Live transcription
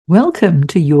Welcome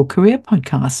to Your Career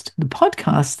Podcast, the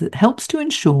podcast that helps to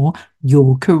ensure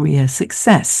your career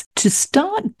success. To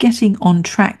start getting on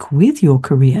track with your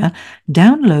career,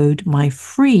 download my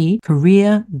free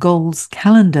career goals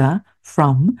calendar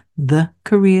from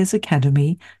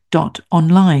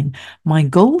thecareersacademy.online. My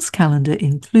goals calendar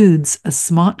includes a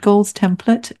SMART goals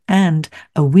template and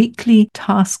a weekly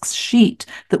tasks sheet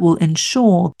that will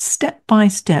ensure step by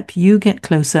step you get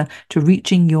closer to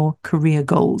reaching your career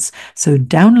goals. So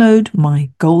download my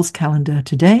goals calendar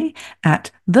today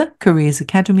at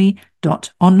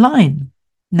thecareersacademy.online.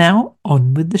 Now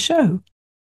on with the show.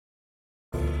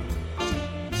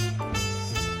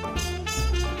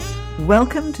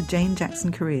 Welcome to Jane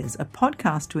Jackson Careers, a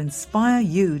podcast to inspire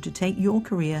you to take your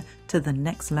career to the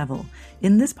next level.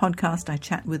 In this podcast, I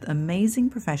chat with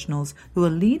amazing professionals who are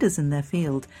leaders in their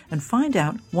field and find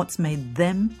out what's made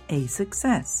them a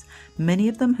success. Many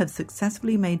of them have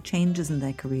successfully made changes in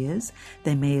their careers.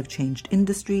 They may have changed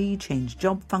industry, changed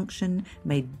job function,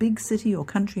 made big city or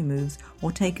country moves,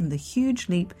 or taken the huge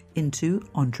leap into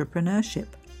entrepreneurship.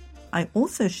 I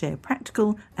also share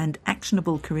practical and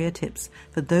actionable career tips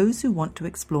for those who want to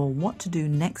explore what to do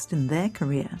next in their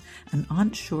career and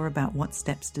aren't sure about what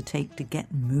steps to take to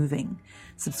get moving.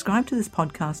 Subscribe to this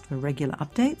podcast for regular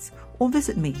updates or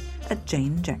visit me at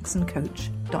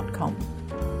janejacksoncoach.com.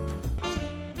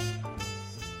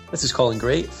 This is Colin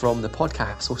Gray from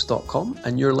thepodcasthost.com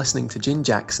and you're listening to Jane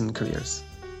Jackson Careers.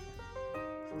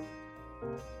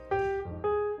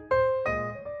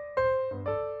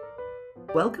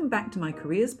 Welcome back to my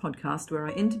Careers podcast, where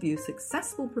I interview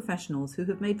successful professionals who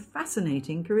have made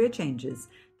fascinating career changes.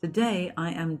 Today,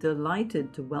 I am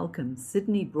delighted to welcome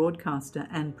Sydney broadcaster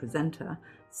and presenter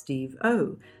Steve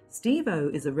O. Steve O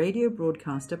is a radio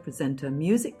broadcaster, presenter,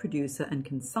 music producer and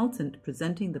consultant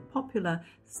presenting the popular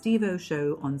Steve O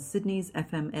Show on Sydney's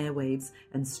FM airwaves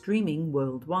and streaming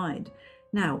worldwide.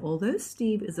 Now, although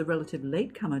Steve is a relative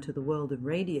latecomer to the world of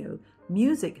radio,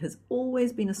 music has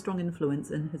always been a strong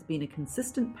influence and has been a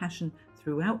consistent passion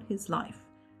throughout his life.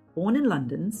 Born in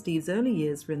London, Steve's early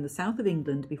years were in the south of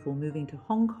England before moving to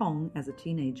Hong Kong as a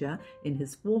teenager in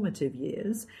his formative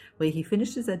years, where he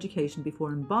finished his education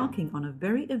before embarking on a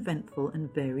very eventful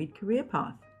and varied career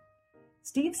path.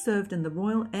 Steve served in the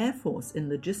Royal Air Force in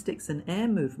logistics and air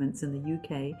movements in the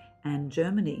UK and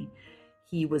Germany.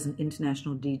 He was an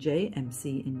international DJ,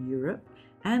 MC in Europe,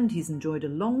 and he's enjoyed a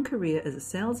long career as a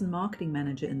sales and marketing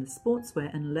manager in the sportswear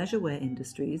and leisurewear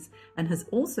industries, and has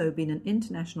also been an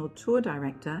international tour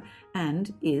director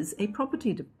and is a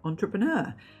property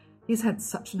entrepreneur. He's had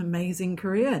such an amazing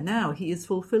career. Now he is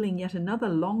fulfilling yet another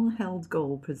long-held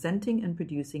goal, presenting and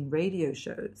producing radio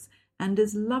shows, and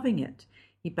is loving it.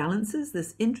 He balances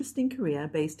this interesting career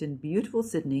based in beautiful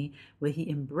Sydney, where he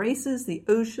embraces the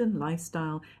ocean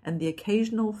lifestyle and the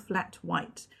occasional flat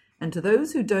white. And to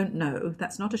those who don't know,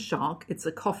 that's not a shark, it's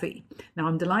a coffee. Now,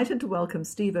 I'm delighted to welcome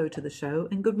Steve O to the show.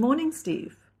 And good morning,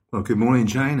 Steve. Well, good morning,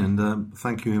 Jane, and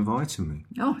thank you for inviting me.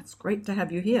 Oh, it's great to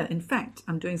have you here. In fact,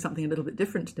 I'm doing something a little bit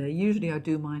different today. Usually I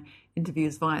do my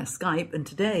interviews via Skype, and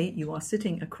today you are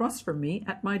sitting across from me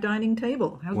at my dining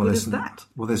table. How good is that?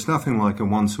 Well, there's nothing like a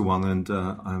one-to-one, and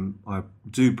I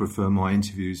do prefer my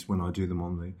interviews when I do them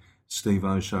on the Steve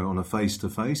O Show on a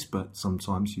face-to-face, but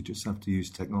sometimes you just have to use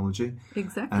technology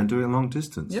and do it long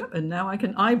distance. Yep, and now I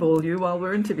can eyeball you while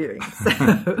we're interviewing.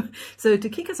 So to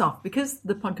kick us off, because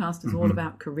the podcast is all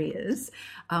about careers,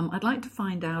 I'd like to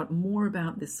find out more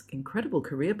about this incredible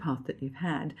career path that you've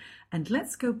had. And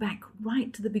let's go back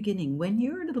right to the beginning. When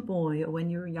you were a little boy or when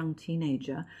you were a young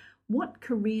teenager, what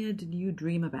career did you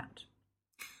dream about?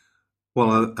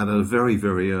 Well, at a very,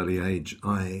 very early age,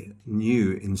 I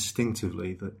knew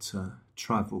instinctively that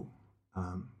travel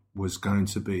was going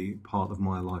to be part of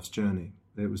my life's journey.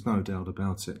 There was no doubt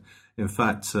about it. In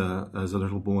fact, as a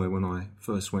little boy, when I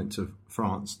first went to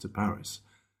France, to Paris,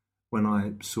 when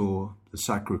I saw the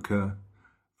Sacré-Cœur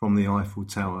from the Eiffel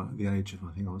Tower at the age of,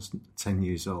 I think I was 10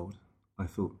 years old, I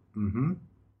thought,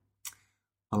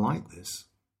 I like this.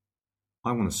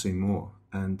 I want to see more.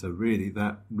 And that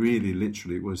really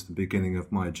literally was the beginning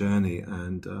of my journey.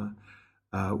 And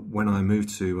when I moved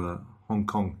to Hong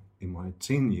Kong in my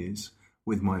teen years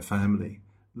with my family,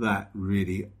 that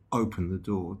really opened the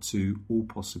door to all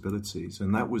possibilities.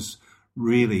 And that was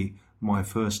really my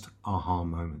first aha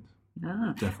moment.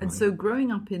 Definitely. And so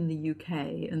growing up in the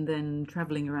UK and then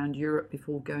travelling around Europe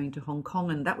before going to Hong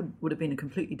Kong, and that would have been a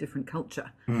completely different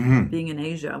culture, being in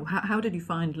Asia. How did you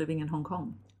find living in Hong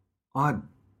Kong?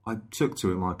 I took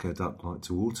to it like a duck like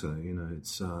to water. You know,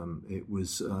 it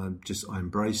was just, I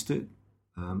embraced it.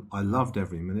 I loved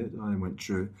every minute. I went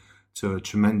through to a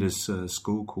tremendous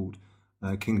school called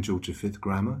King George V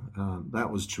Grammar.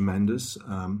 That was tremendous.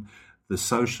 The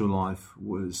social life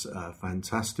was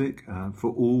fantastic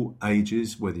for all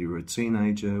ages, whether you were a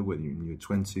teenager, whether you're in your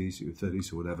 20s, your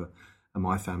 30s or whatever. And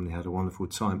my family had a wonderful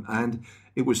time. And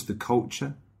it was the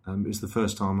culture. It was the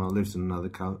first time I lived in another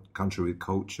country with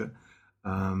culture.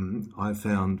 I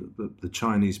found the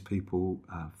Chinese people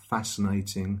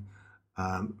fascinating,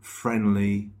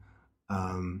 friendly,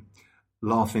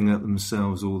 laughing at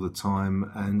themselves all the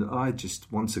time. And I just,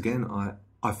 once again,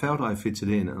 I felt I fitted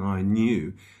in and I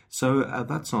knew. So at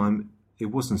that time, it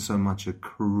wasn't so much a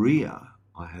career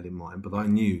I had in mind, but I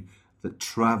knew that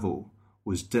travel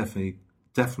was definitely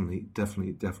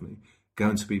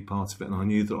going to be part of it. And I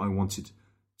knew that I wanted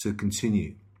to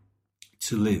continue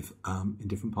to live in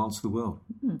different parts of the world.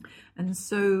 And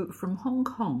so from Hong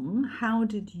Kong, how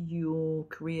did your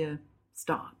career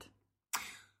start?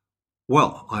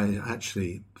 Well, I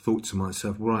actually thought to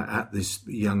myself, right at this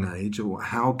young age,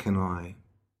 how can I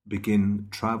begin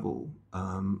travel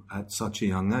at such a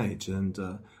young age?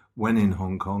 And when in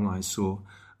Hong Kong, I saw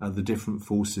the different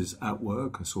forces at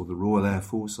work. I saw the Royal Air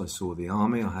Force, I saw the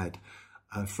Army. I had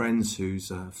friends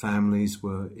whose families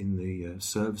were in the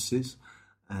services,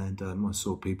 and I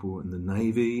saw people in the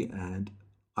Navy, and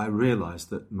I realised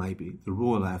that maybe the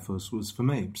Royal Air Force was for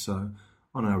me. So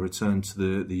on our return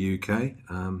to the UK,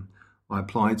 I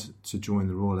applied to join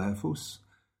the Royal Air Force,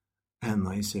 and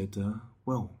they said,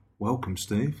 well, welcome,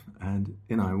 Steve. And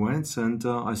in I went, and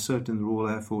I served in the Royal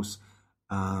Air Force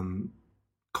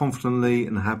confidently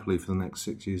and happily for the next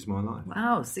 6 years of my life.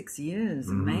 Wow, 6 years.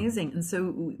 Amazing. And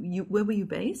so where were you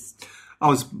based? I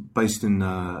was based in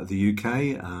the UK.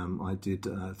 I did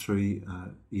a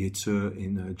 3-year tour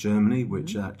in Germany,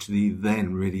 which actually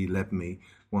then really led me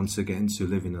once again to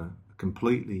live in a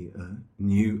completely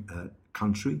new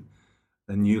country,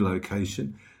 a new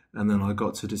location. And then I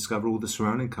got to discover all the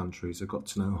surrounding countries. I got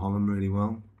to know Holland really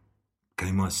well.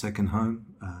 Became my second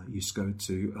home. Used to go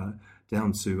to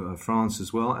down to France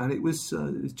as well, and it was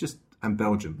just, and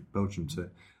Belgium too.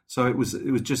 So it was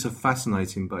just a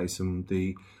fascinating base, and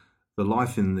the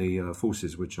life in the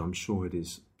forces, which I'm sure it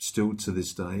is still to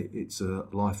this day, it's a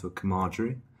life of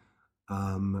camaraderie,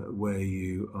 where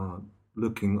you are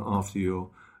looking after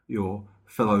your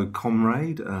fellow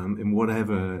comrade in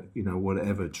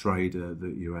whatever trade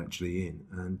that you're actually in.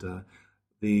 And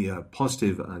the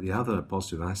other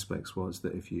positive aspects was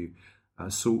that if you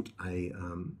sought a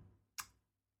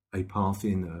path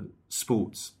in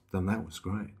sports, then that was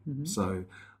great. So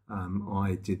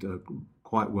I did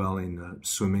quite well in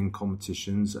swimming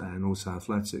competitions and also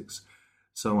athletics.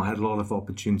 So I had a lot of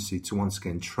opportunity to once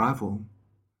again travel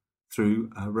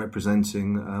through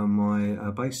representing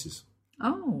my bases.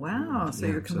 Oh, wow. So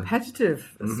you're a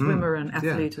competitive swimmer and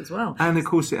athlete as well. And of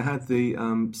course it had the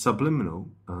subliminal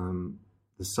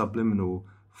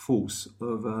force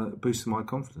of boosting my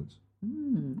confidence.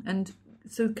 And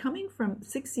so coming from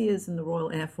 6 years in the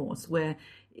Royal Air Force, where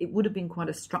it would have been quite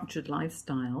a structured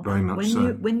lifestyle. Very much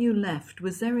so. When you left,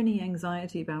 was there any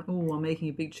anxiety about, I'm making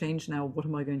a big change now, what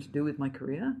am I going to do with my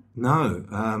career?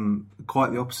 No,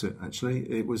 quite the opposite,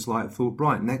 actually. It was like, thought,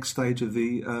 right, next stage of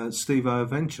the Steve-O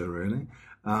adventure, really.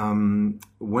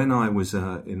 When I was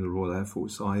in the Royal Air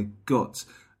Force, I got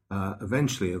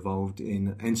eventually involved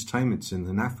in entertainments in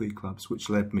the NAFLE clubs, which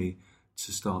led me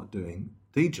to start doing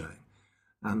DJing.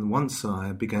 And once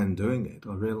I began doing it,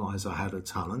 I realised I had a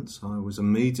talent. I was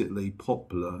immediately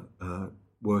popular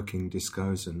working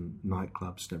discos and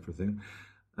nightclubs and everything.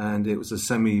 And it was a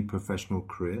semi-professional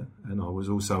career. And I was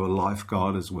also a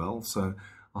lifeguard as well. So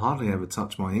I hardly ever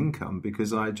touched my income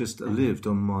because I just lived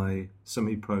on my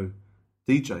semi-pro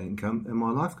DJ income and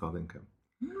my lifeguard income.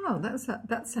 Oh,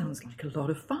 that sounds like a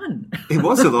lot of fun. It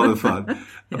was a lot of fun,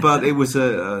 but it was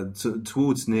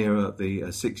towards near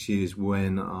the 6 years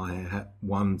when I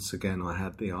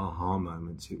had the aha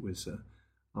moment. It was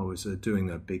I was doing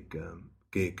a big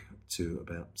gig to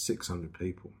about 600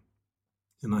 people,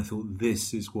 and I thought,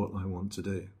 this is what I want to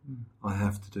do. I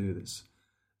have to do this.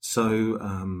 So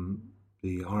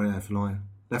the RAF and I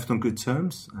left on good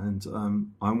terms, and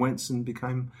I went and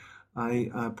became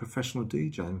a professional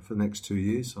DJ. For the next 2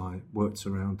 years, I worked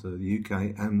around the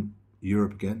UK and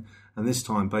Europe again, and this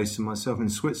time basing myself in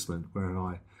Switzerland, where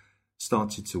I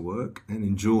started to work and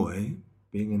enjoy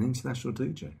being an international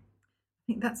DJ.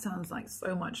 I think that sounds like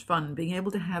so much fun, being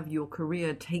able to have your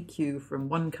career take you from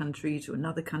one country to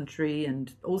another country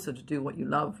and also to do what you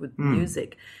love with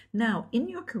music. Now, in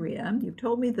your career, you've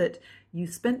told me that you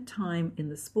spent time in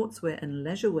the sportswear and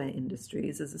leisurewear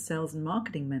industries as a sales and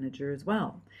marketing manager as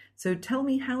well. So tell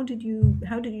me, how did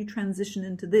you transition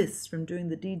into this, from doing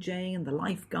the DJing and the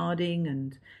lifeguarding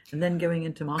and then going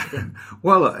into marketing?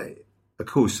 Well, of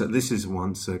course, this is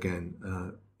once again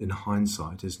in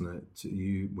hindsight, isn't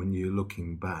it? When you're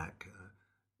looking back,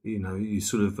 you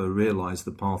sort of realise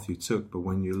the path you took, but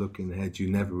when you're looking ahead, you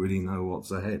never really know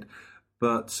what's ahead.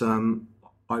 But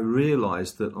I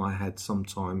realised that I had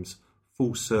sometimes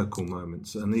full circle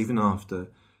moments, and even after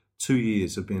 2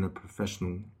 years of being a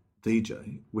professional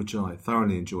DJ, which I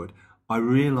thoroughly enjoyed, I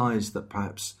realised that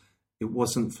perhaps it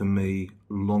wasn't for me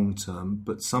long term,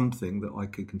 but something that I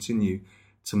could continue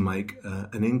to make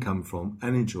an income from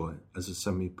and enjoy as a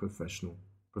semi-professional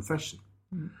profession.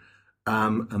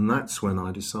 And that's when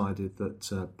I decided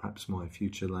that perhaps my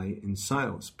future lay in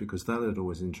sales, because that had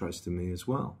always interested me as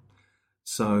well.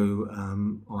 So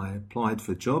I applied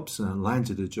for jobs and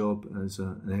landed a job as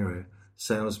an area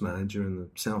sales manager in the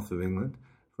south of England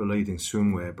for a leading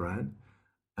swimwear brand,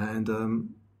 and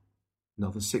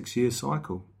another 6-year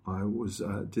cycle. I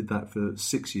did that for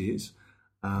 6 years,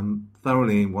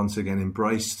 thoroughly once again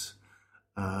embraced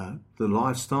the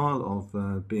lifestyle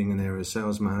of being an area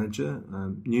sales manager,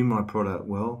 knew my product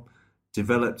well,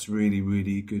 developed really,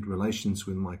 really good relations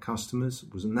with my customers,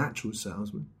 was a natural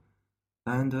salesman,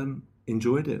 and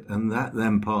enjoyed it. And that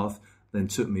path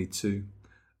took me to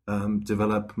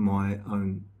develop my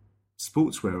own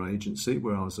sportswear agency,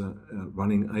 where I was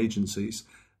running agencies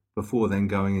before then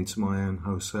going into my own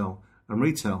wholesale and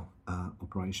retail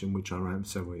operation, which I ran for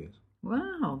several years.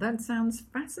 Wow, that sounds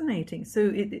fascinating.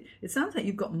 So it sounds like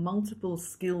you've got multiple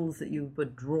skills that you were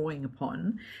drawing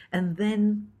upon, and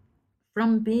then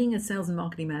from being a sales and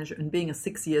marketing manager and being a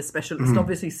 6-year specialist,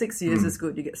 obviously 6 years is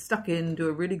good. You get stuck in, do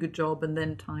a really good job, and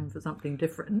then time for something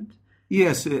different.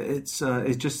 Yes, it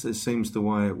seems the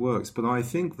way it works. But I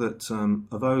think that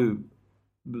although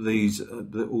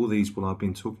all these what I've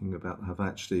been talking about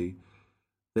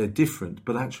they're different,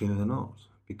 but actually they're not,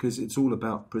 because it's all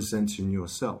about presenting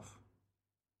yourself.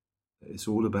 It's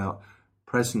all about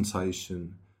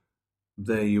presentation.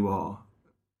 There you are.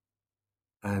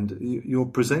 And you're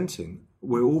presenting.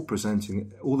 We're all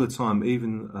presenting all the time,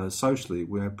 even socially.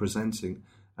 We're presenting.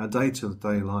 Our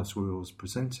day-to-day lives, we're always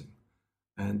presenting.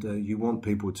 And you want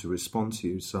people to respond to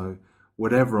you. So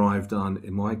whatever I've done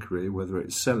in my career, whether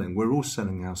it's selling, we're all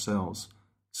selling ourselves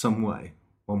some way,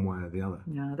 one way or the other.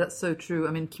 Yeah, that's so true.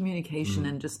 I mean, communication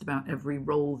in just about every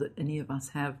role that any of us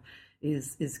have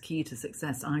is key to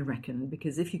success, I reckon,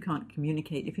 because if you can't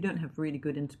communicate, if you don't have really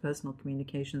good interpersonal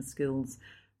communication skills,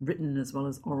 written as well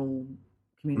as oral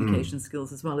communication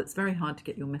skills as well, it's very hard to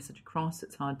get your message across.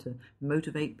 It's hard to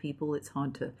motivate people. It's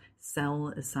hard to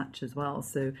sell as such as well.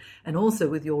 So, and also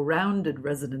with your rounded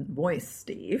resonant voice,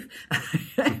 Steve,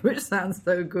 which sounds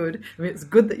so good. I mean, it's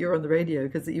good that you're on the radio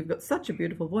because you've got such a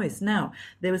beautiful voice. Now,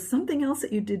 there was something else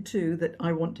that you did too that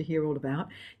I want to hear all about.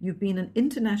 You've been an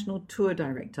international tour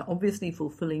director, obviously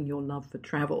fulfilling your love for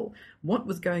travel. What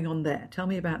was going on there? Tell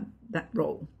me about that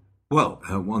role. Well,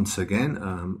 once again,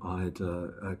 I'd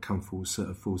come full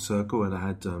circle, and I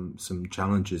had some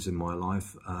challenges in my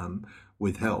life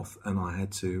with health, and I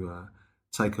had to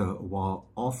take a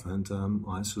while off, and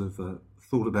I sort of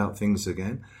thought about things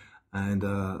again, and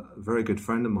a very good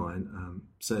friend of mine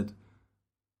said,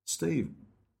 "Steve,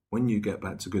 when you get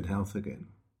back to good health again,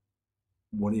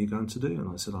 what are you going to do?" And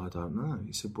I said, "I don't know."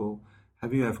 He said, "Well,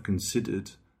 have you ever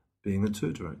considered being a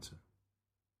tour director?"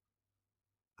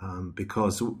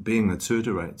 Because being a tour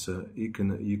director, you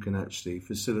can actually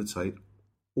facilitate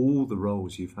all the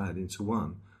roles you've had into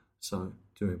one. So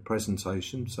doing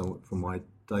presentation. So from my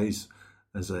days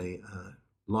as a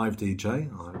live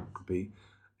DJ, I could be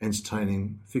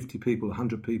entertaining 50 people,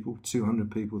 100 people,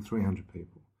 200 people, 300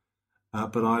 people.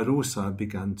 But I had also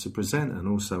begun to present, and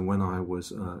also when I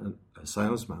was a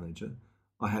sales manager,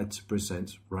 I had to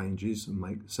present ranges and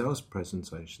make sales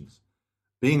presentations.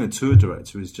 Being a tour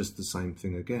director is just the same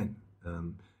thing again.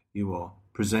 You are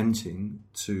presenting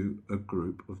to a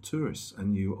group of tourists,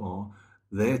 and you are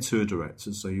their tour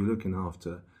director, so you're looking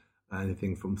after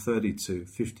anything from 30 to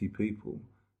 50 people,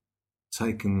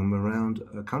 taking them around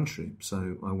a country.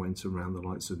 So I went around the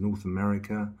likes of North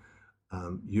America,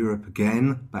 Europe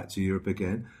again, back to Europe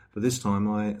again, but this time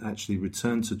I actually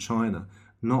returned to China,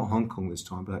 not Hong Kong this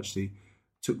time, but actually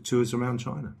took tours around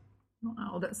China.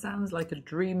 Wow, that sounds like a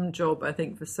dream job, I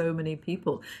think, for so many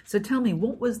people. So tell me,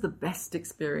 what was the best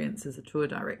experience as a tour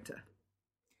director?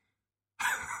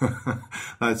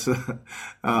 It's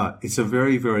a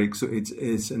very, very,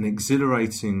 it's an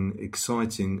exhilarating,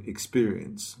 exciting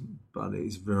experience, but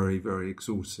it's very, very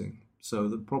exhausting.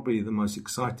 So probably the most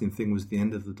exciting thing was the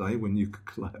end of the day when you could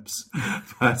collapse.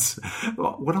 But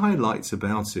what I liked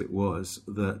about it was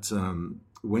that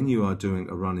when you are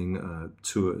running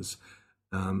tours,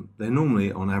 they're normally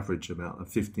on average about a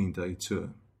 15-day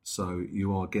tour. So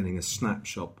you are getting a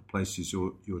snapshot of places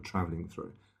you're travelling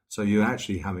through. So you're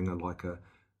actually having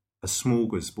a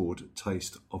smorgasbord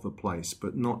taste of a place,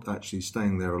 but not actually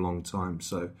staying there a long time.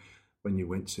 So when you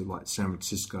went to like San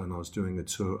Francisco, and I was doing a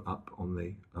tour up on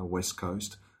the West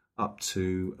Coast up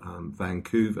to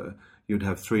Vancouver, you'd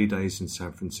have 3 days in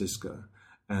San Francisco,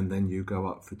 and then you go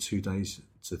up for 2 days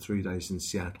to 3 days in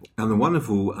Seattle. And the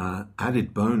wonderful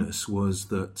added bonus was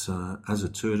that as a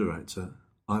tour director,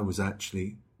 I was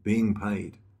actually being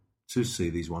paid to see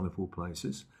these wonderful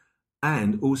places.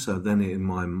 And also then in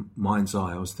my mind's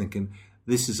eye, I was thinking,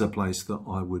 this is a place that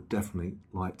I would definitely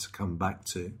like to come back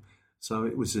to. So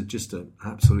it was just an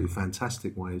absolutely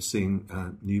fantastic way of seeing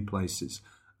new places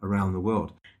around the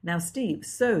world. Now, Steve,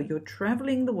 so you're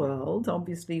traveling the world,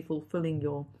 obviously fulfilling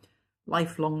your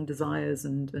lifelong desires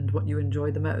and what you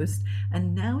enjoy the most.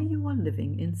 And now you are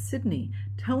living in Sydney.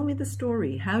 Tell me the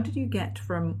story. How did you get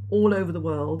from all over the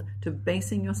world to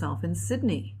basing yourself in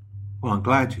Sydney? Well, I'm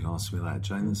glad you asked me that,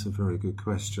 Jane. That's a very good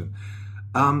question.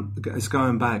 It's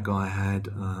going back. I had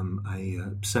a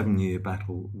 7-year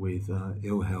battle with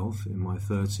ill health in my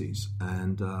 30s,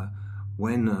 and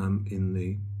when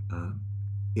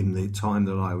in the time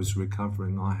that I was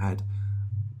recovering, I had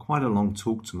quite a long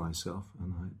talk to myself,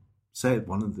 and I said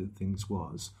one of the things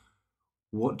was,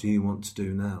 "What do you want to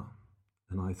do now?"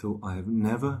 And I thought, I have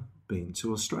never been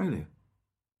to Australia.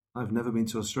 I've never been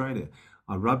to Australia.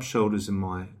 I rubbed shoulders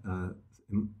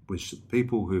with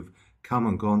people who've come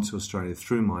and gone to Australia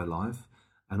through my life,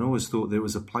 and always thought there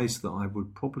was a place that I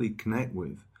would probably connect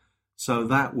with. So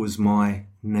that was my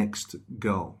next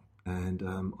goal, and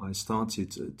I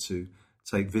started to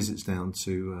take visits down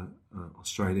to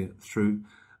Australia through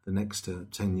the next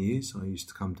 10 years. I used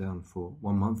to come down for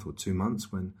 1 month or 2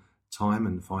 months when time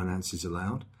and finances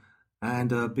allowed,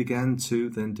 and began to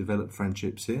then develop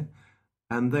friendships here,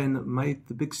 and then made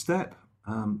the big step.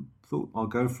 Thought I'll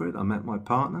go for it. I met my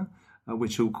partner,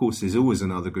 which of course is always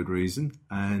another good reason,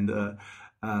 and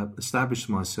established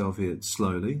myself here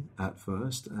slowly at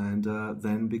first, and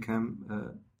then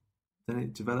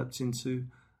it developed into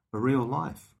a real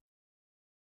life.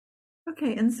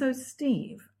 Okay, and so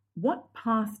Steve, what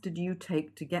path did you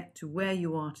take to get to where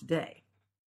you are today?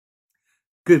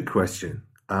 Good question.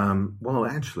 Well,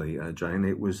 actually, Jane,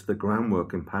 it was the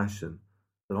groundwork and passion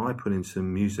that I put into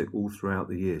music all throughout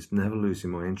the years, never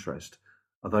losing my interest,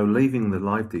 although leaving the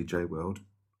live DJ world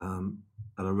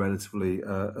at a relatively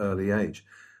early age.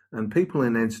 And people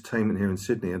in entertainment here in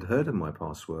Sydney had heard of my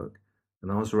past work,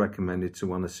 and I was recommended to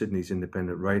one of Sydney's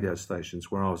independent radio stations,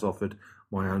 where I was offered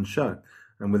my own show.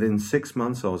 And within 6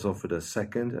 months, I was offered a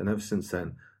second, and ever since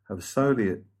then, have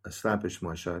slowly established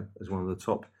my show as one of the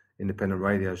top independent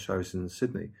radio shows in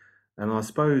Sydney. And I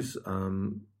suppose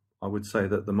I would say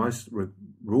that the most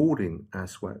rewarding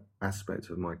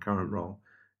aspect of my current role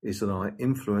is that I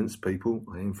influence people,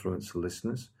 I influence the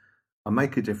listeners, I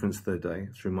make a difference to their day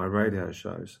through my radio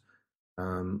shows.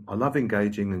 I love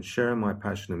engaging and sharing my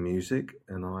passion in music,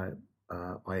 and I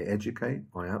educate,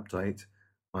 I update,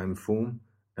 I inform,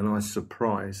 and I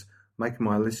surprise, making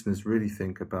my listeners really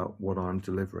think about what I'm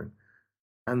delivering.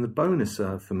 And the bonus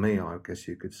for me, I guess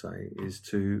you could say, is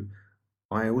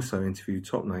I also interview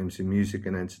top names in music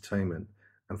and entertainment.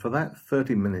 And for that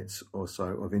 30 minutes or so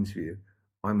of interview,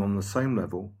 I'm on the same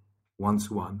level,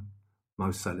 one-to-one,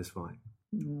 most satisfying.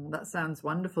 That sounds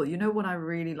wonderful. You know what I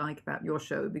really like about your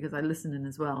show, because I listen in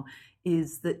as well,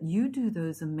 is that you do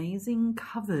those amazing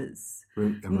covers.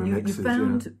 You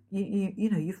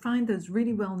find those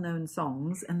really well-known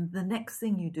songs, and the next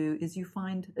thing you do is you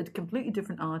find a completely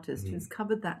different artist who's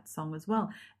covered that song as well,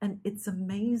 and it's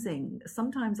amazing.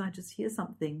 Sometimes I just hear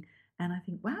something and I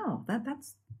think, wow,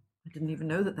 that's I didn't even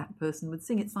know that person would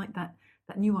sing. It's like that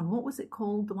new one. What was it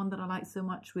called? The one that I liked so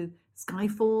much with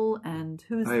Skyfall and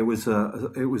who's? It was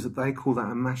they call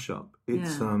that a mashup.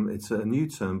 It's a new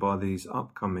term by these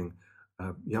upcoming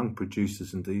young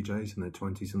producers and DJs in their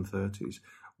 20s and 30s.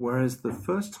 Whereas the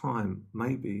first time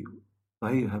maybe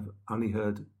they have only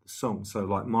heard the song. So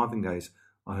like Marvin Gaye's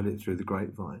 "I Heard It Through the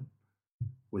Grapevine"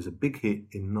 was a big hit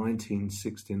in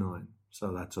 1969.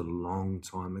 So that's a long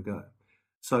time ago.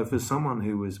 So for someone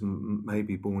who was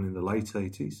maybe born in the late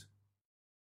 80s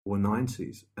or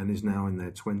 90s and is now in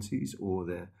their 20s or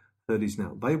their 30s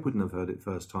now, they wouldn't have heard it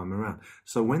first time around.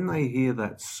 So when they hear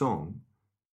that song,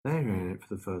 they're hearing it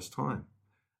for the first time.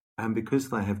 And because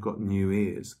they have got new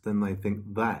ears, then they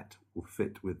think that will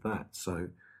fit with that. So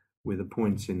with a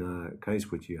point in a case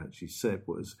which you actually said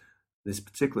was this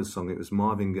particular song, it was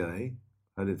Marvin Gaye,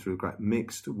 Heard It Through Great,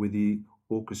 mixed with the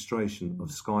orchestration of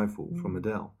Skyfall from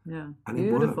Adele. Yeah. And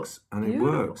it works. And it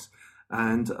works.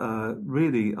 And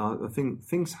really, I think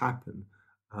things happen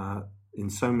in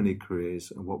so many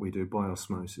careers and what we do by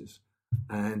osmosis.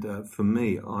 And for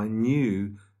me, I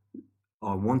knew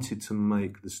I wanted to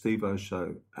make the Steve O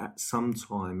Show at some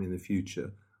time in the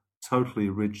future totally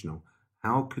original.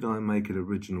 How could I make it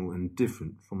original and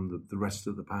different from the rest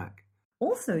of the pack?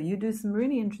 Also, you do some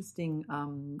really interesting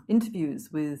interviews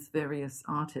with various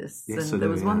artists. Yes, and there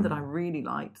was one that I really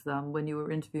liked when you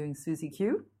were interviewing Susie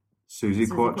Q. Susie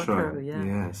Quattro, yeah.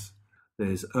 Yes.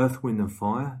 There's Earth, Wind and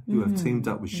Fire, who have teamed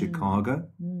up with Chicago,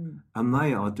 and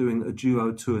they are doing a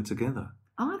duo tour together.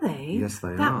 Are they? Yes, they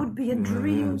are. That would be a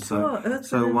dream tour.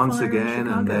 So once again,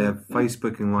 and they're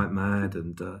Facebooking like mad,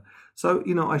 and so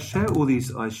I share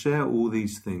all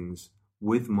these things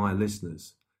with my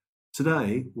listeners.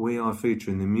 Today, we are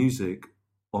featuring the music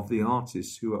of the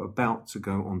artists who are about to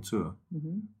go on tour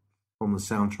from the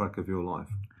soundtrack of your life,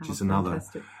 which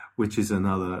is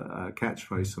another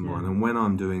catchphrase of mine. And when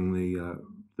I'm doing the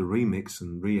remix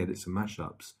and re-edits and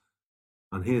mashups,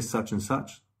 and here's such and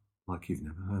such, like you've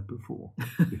never heard before.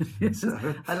 Yes,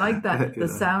 I like that, the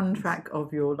soundtrack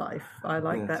of your life. I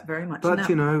like that very much. But,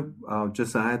 I'll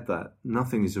just add that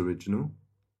nothing is original.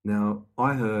 Now,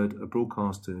 I heard a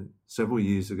broadcaster several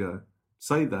years ago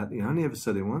say that. He only ever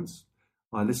said it once.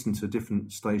 I listened to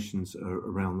different stations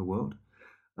around the world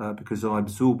because I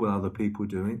absorb what other people are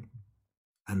doing.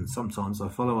 And sometimes I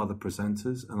follow other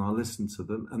presenters and I listen to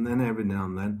them. And then every now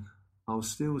and then I'll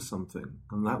steal something.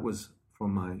 And that was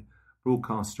from a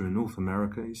broadcaster in North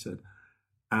America. He said,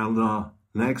 and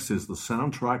next is the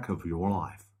soundtrack of your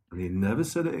life. And he never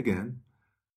said it again.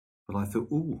 But I thought,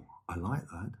 I like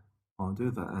that. I'll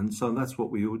do that. And so that's what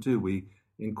we all do. We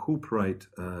incorporate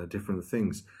different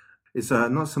things. It's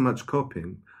not so much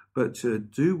copying, but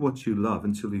do what you love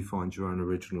until you find your own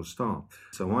original style.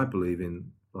 So I believe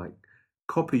in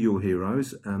copy your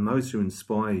heroes and those who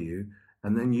inspire you,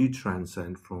 and then you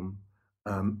transcend from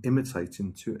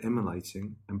imitating to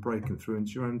emulating and breaking through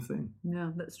into your own thing. Yeah,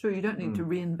 that's true. You don't need to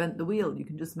reinvent the wheel. You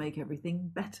can just make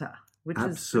everything better, which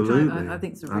I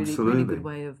think is a really good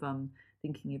way of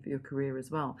thinking of your career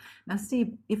as well. Now,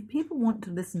 Steve, if people want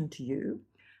to listen to you,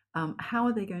 how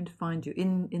are they going to find you?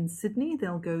 In Sydney,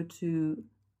 they'll go to...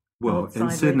 Well,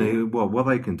 in Sydney, what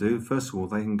they can do, first of all,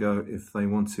 they can go, if they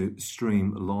want to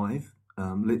stream live,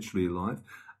 literally live,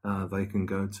 they can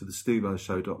go to the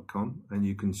stevoshow.com and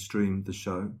you can stream the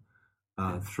show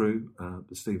through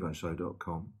the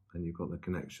stevoshow.com, and you've got the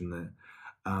connection there.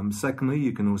 Secondly,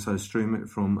 you can also stream it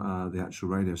from the actual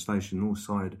radio station,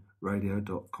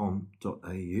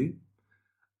 northsideradio.com.au.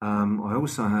 I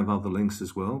also have other links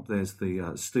as well. There's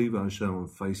the Steve O Show on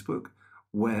Facebook,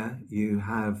 where you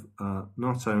have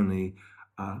not only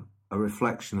a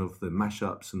reflection of the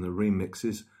mashups and the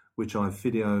remixes, which I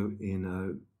video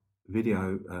in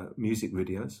music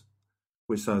videos,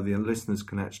 which so the listeners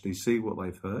can actually see what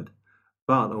they've heard,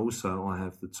 but also I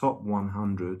have the top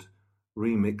 100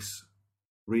 remix,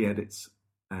 re-edits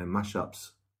and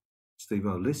mashups Steve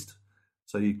O list.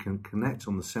 So you can connect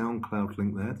on the SoundCloud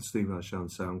link there, the Steve O Show on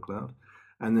SoundCloud,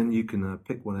 and then you can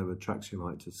pick whatever tracks you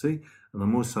like to see. And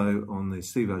I'm also on the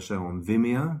Steve O Show on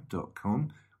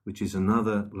Vimeo.com, which is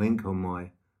another link on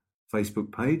my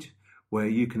Facebook page, where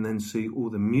you can then see all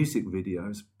the music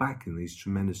videos back in these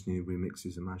tremendous new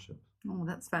remixes and mashups. Oh,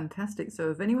 that's fantastic.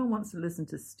 So if anyone wants to listen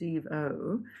to Steve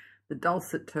O, the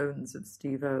dulcet tones of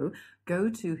Steve O, go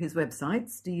to his website,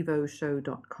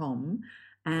 steveoshow.com.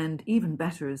 And even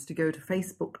better is to go to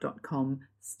facebook.com,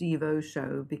 Steve O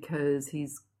Show, because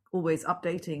he's always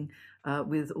updating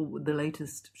with all the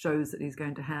latest shows that he's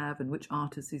going to have and which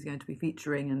artists he's going to be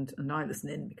featuring. And I listen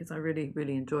in because I really,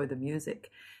 really enjoy the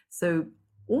music. So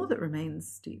all that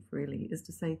remains, Steve, really, is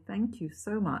to say thank you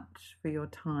so much for your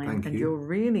time and your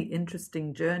really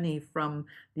interesting journey from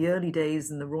the early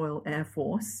days in the Royal Air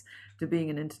Force to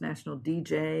being an international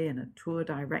DJ and a tour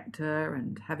director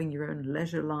and having your own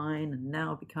leisure line and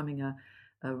now becoming a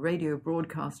radio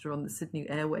broadcaster on the Sydney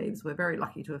airwaves. We're very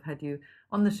lucky to have had you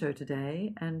on the show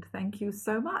today, and thank you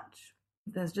so much.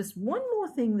 There's just one more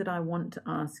thing that I want to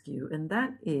ask you, and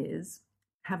that is,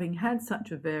 having had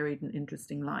such a varied and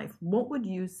interesting life, what would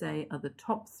you say are the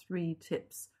top 3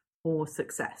 tips for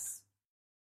success?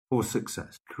 For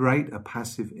success, create a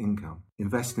passive income,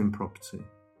 invest in property,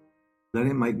 let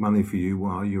it make money for you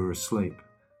while you're asleep.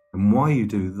 And while you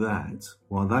do that,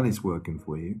 while that is working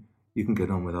for you, you can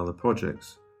get on with other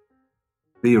projects.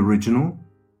 Be original,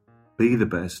 be the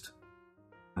best,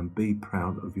 and be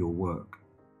proud of your work.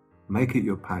 Make it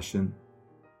your passion,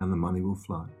 and the money will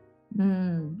flow.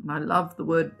 I love the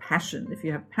word passion. If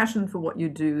you have passion for what you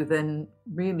do, then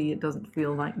really it doesn't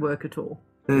feel like work at all.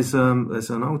 There's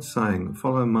an old saying,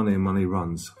 follow money and money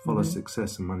runs, follow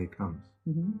success and money comes.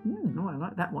 Oh, I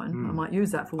like that one. I might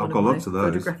use that for one I've got of my lots of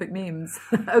those. photographic memes.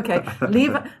 Okay,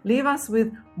 leave us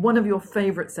with one of your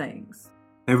favourite sayings.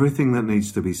 Everything that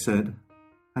needs to be said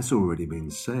has already been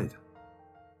said.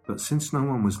 But since no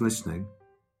one was listening,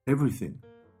 everything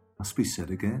must be said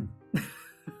again.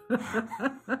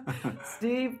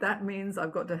 Steve, that means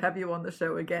I've got to have you on the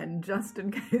show again, just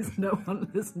in case no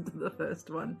one listened to the first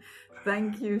one.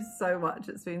 Thank you so much.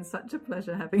 It's been such a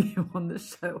pleasure having you on the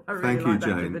show. I really Thank you, like that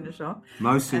Jane. to finish off.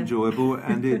 Most enjoyable,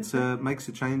 and it makes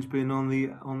a change being on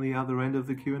the other end of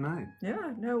the Q&A.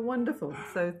 Yeah, no, wonderful.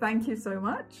 So thank you so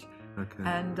much. Okay.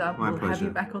 And My we'll pleasure. have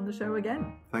you back on the show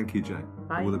again. Thank you, Jane.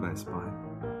 Bye. All the best. Bye.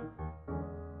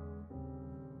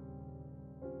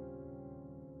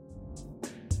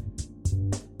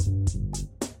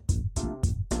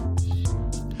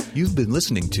 You've been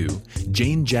listening to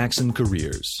Jane Jackson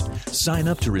Careers. Sign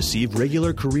up to receive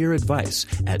regular career advice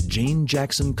at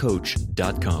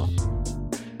janejacksoncoach.com.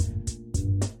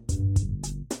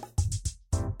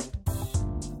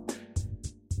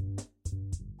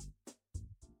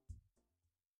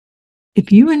 If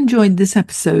you enjoyed this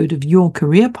episode of Your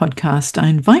Career Podcast, I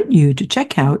invite you to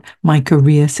check out my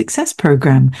Career Success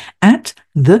Program at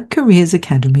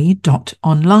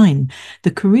thecareersacademy.online.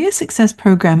 The Career Success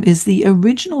Program is the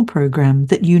original program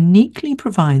that uniquely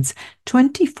provides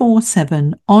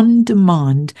 24/7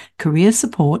 on-demand career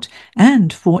support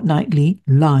and fortnightly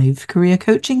live career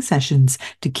coaching sessions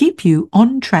to keep you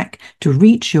on track to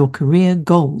reach your career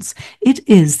goals. It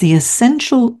is the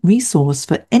essential resource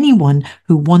for anyone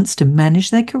who wants to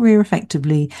manage their career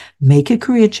effectively, make a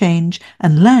career change,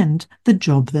 and land the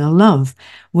job they'll love.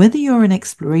 Whether you're in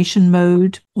exploration mode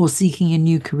or seeking a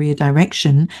new career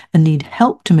direction and need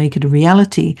help to make it a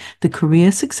reality, the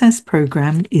Career Success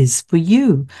Program is for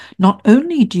you. Not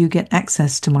only do you get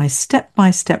access to my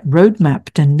step-by-step roadmap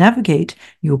to navigate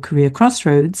your career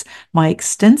crossroads, my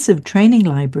extensive training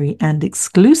library and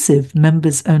exclusive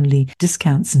members-only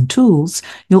discounts and tools,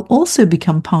 you'll also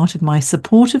become part of my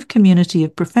supportive community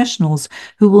of professionals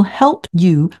who will help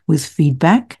you with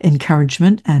feedback,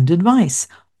 encouragement, and advice.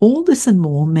 All this and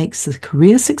more makes the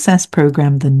Career Success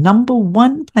Program the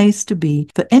 #1 place to be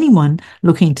for anyone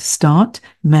looking to start,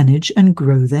 manage, and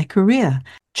grow their career.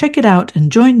 Check it out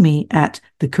and join me at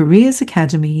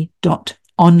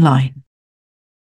thecareersacademy.online.